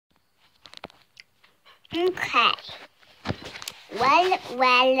Okay. Well.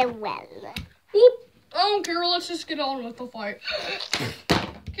 Oop. I don't care. Let's just get on with the fight.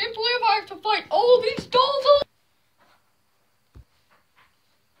 Can't believe I have to fight all of these dolls.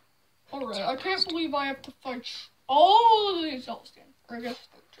 Alright, I can't believe I have to fight all of these dolls again. Or I guess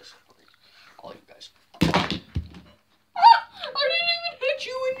just all you guys. Ah! I didn't even hit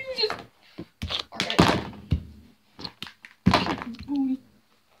you and you just... Alright. Booty.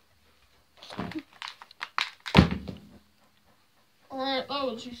 Alright, that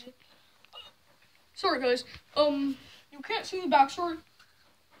was easy. Sorry guys, you can't see the backstory.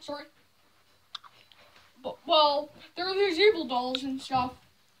 Sorry. But, well, there are these evil dolls and stuff.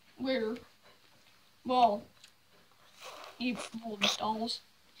 Where, well, evil dolls.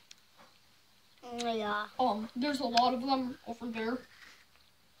 Yeah. There's a lot of them over there.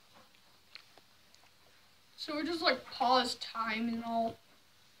 So we just like pause time and all.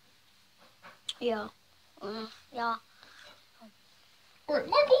 Yeah. Yeah. Alright,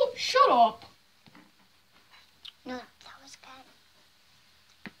 Michael, shut up. No, that was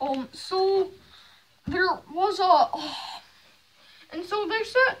good. So there was and so they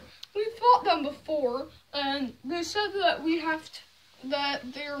said we fought them before, and they said that we have to,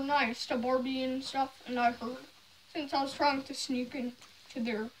 that they're nice to Barbie and stuff, and I heard since I was trying to sneak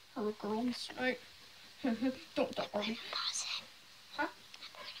into her girls' night. Don't tell Barbie. Pause it. Huh?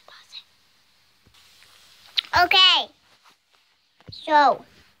 I'm gonna pause it. Okay. So,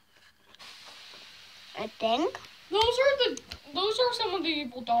 I think Those are some of the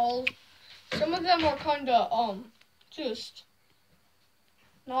evil dolls. Some of them are kinda just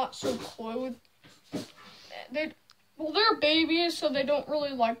not so clothed. They're babies, so they don't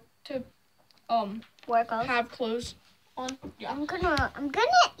really like to work out. have clothes on. Yeah. I'm gonna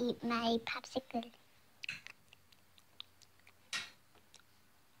eat my popsicle.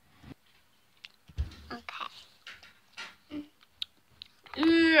 Okay.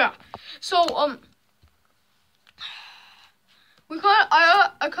 Yeah. So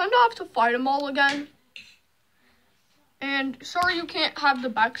I kind of have to fight them all again. And sorry you can't have the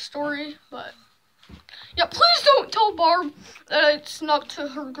backstory, but yeah, please don't tell Barb that I snuck to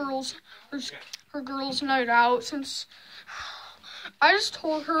her girls' night out, since I just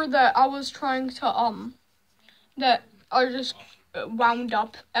told her that I was trying to that I just wound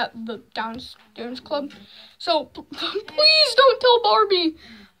up at the dance club. So please don't tell Barbie.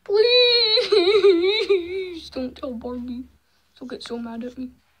 Please don't tell Barbie. She'll get so mad at me.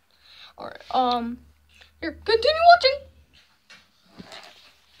 Alright, here, continue watching.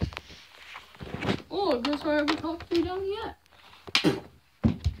 Oh, I guess I haven't talked to you down yet.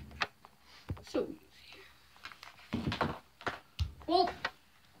 So, well,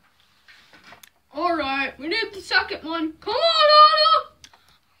 alright, we did the second one. Come on, Anna!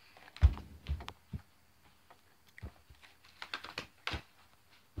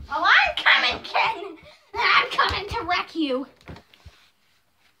 Oh, I'm coming, Ken! I'm coming to wreck you.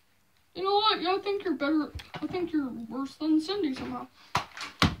 You know what? Yeah, I think you're better. I think you're worse than Cindy somehow.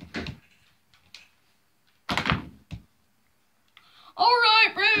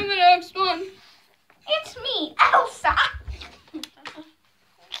 Alright, bring the next one. It's me, Elsa.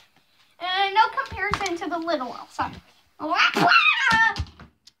 And no comparison to the little Elsa. Alright, pause.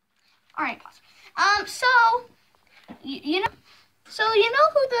 So you know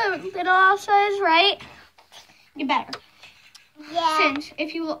who the little Elsa is, right? You better. Yeah. Since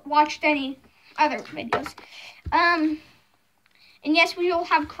if you watched any other videos. And yes, we will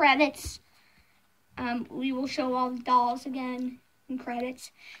have credits. We will show all the dolls again in credits.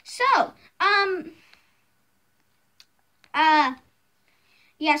 So,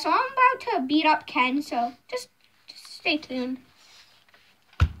 yeah, so I'm about to beat up Ken, so just stay tuned.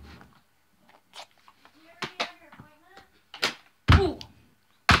 Ooh.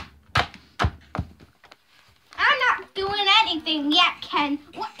 I'm not doing anything yet, Ken.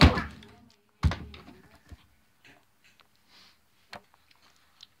 What?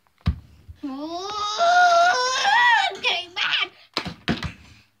 I'm getting mad.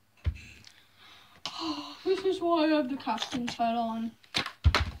 This is why I have the captain's hat on.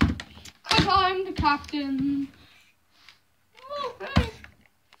 'Cause I'm the captain. Okay.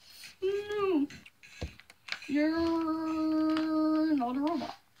 No. You're not a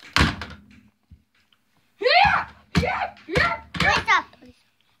robot. Yeah! Stop, please.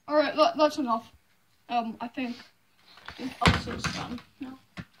 Alright, that's enough. I think Elsa's done now.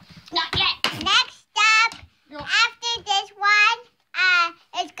 Not yet. Next up, Yep. after this one,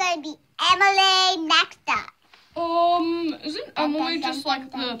 it's gonna be Emily next up. Isn't Emily just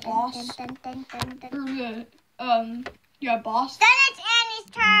like the boss? Or the, yeah, boss? Then it's Annie's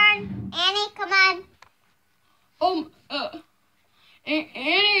turn. Annie, come on.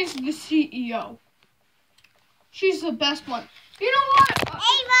 Annie's the CEO. She's the best one. You know what?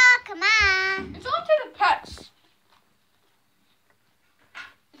 Ava, come on. It's on to the pets.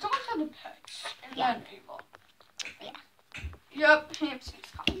 It's on to the pets. And then Ava. Yeah. Yep, Hamsty's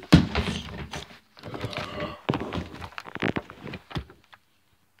coming.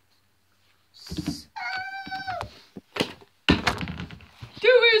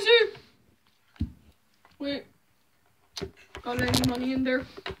 Too easy. Wait. Got any money in there?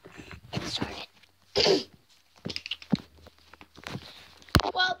 Started.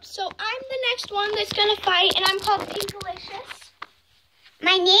 Well, so I'm the next one that's gonna fight, and I'm called Pinkalicious.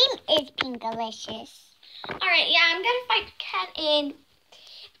 My name is Pinkalicious. Alright, yeah, I'm gonna fight Ken and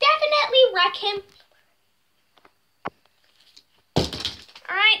definitely wreck him.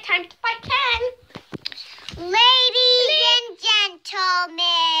 Alright, time to fight Ken. Ladies and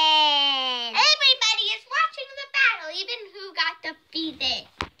gentlemen. Everybody is watching the battle, even who got defeated.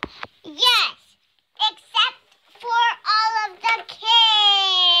 Yes, except for all of the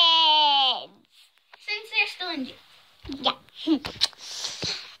kids. Since they're still in jail. Yeah.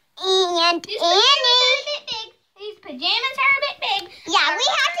 And These Annie. pajamas are a bit big. These pajamas are a bit big. Yeah, we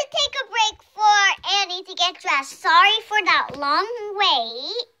have to take a break for Annie to get dressed. Sorry for that long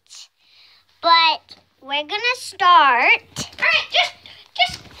wait. But we're gonna start. Alright,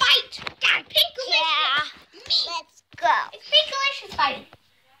 just fight. God, Pinkalicious. Yeah. Me. Let's go. It's Pinkalicious fighting.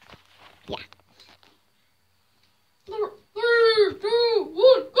 Yeah. 3, 2,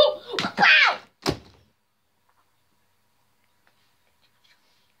 1, go! Wow!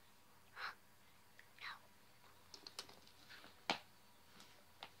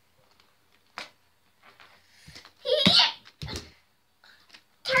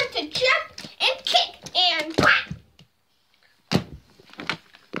 Time to jump and kick and whack.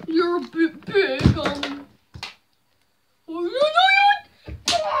 You're a bit big,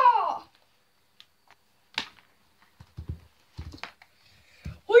 Ah!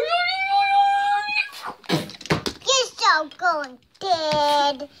 You're so going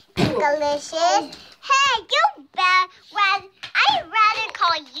dead, Pinkalicious. Hey, you bet. I'd rather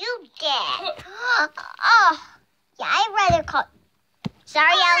call you dead. Oh, yeah, I'd rather call.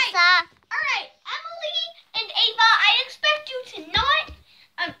 Sorry, All right. Elsa. Alright, Emily and Ava, I expect you to not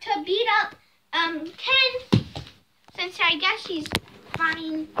to beat up Ken, since I guess he's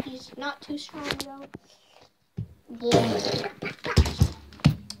fine. He's not too strong though. Yeah.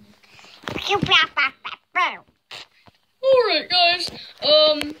 Alright, guys.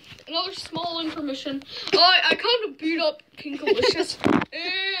 Another small intermission. I kind of beat up Pinkalicious.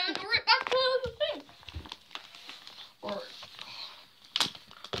 And right back to the thing. Alright.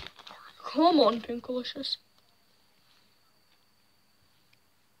 Come on, Pinkalicious.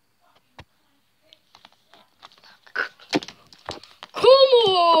 Come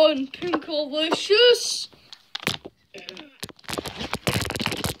on, Pinkalicious.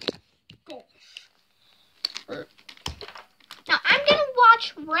 Now I'm gonna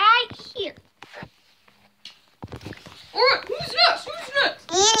watch right here. Alright, who's next? Who's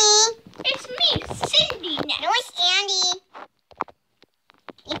next? Annie. It's me, Cindy next. No, it's Andy.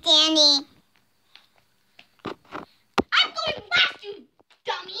 It's Andy. I'm going last, you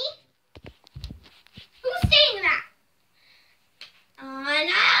dummy. Who's saying that?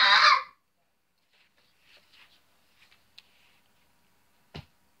 Anna!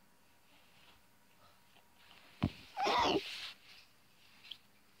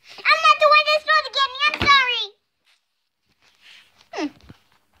 I'm not the one that's supposed to get me. I'm sorry.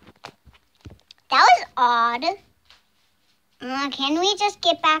 That was odd. Can we just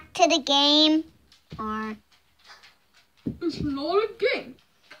get back to the game? Or It's not a game.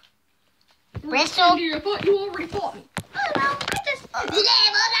 Bristol? Cindy, I thought you already fought me. Oh no, I just leveled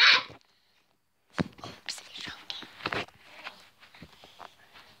up.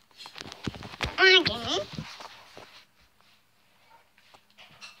 okay.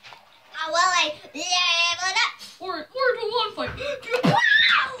 Oh well, I leveled up. Alright, 4-to-1 fight.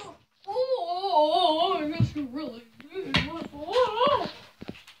 Wow! Oh, I guess you really did.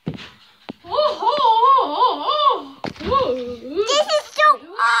 This is so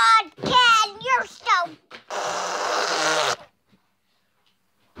odd, Ken. You're so.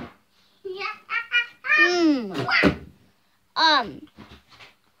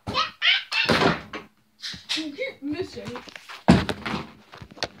 You keep missing.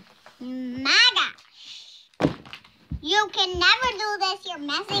 My gosh. You can never do this. You're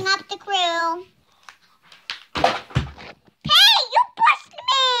messing up the crew. Hey, you pushed me!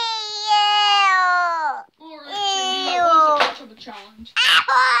 Alright, Cindy, that was a much of a challenge.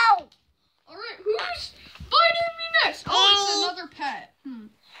 Ow! Alright, who's fighting this? Oh, it's another pet.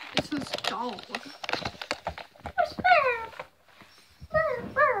 It's this dog.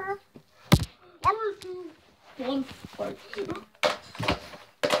 3, 2, 1, fight.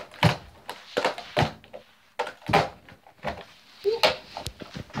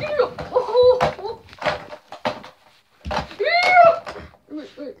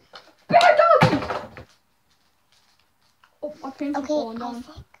 Wait. Bad doggy! Oh, my pants are falling down.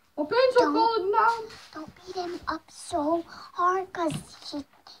 My pants are falling down. Don't beat him up so hard because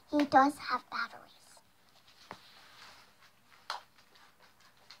he does have batteries.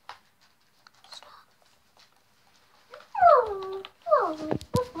 Stop. Oh.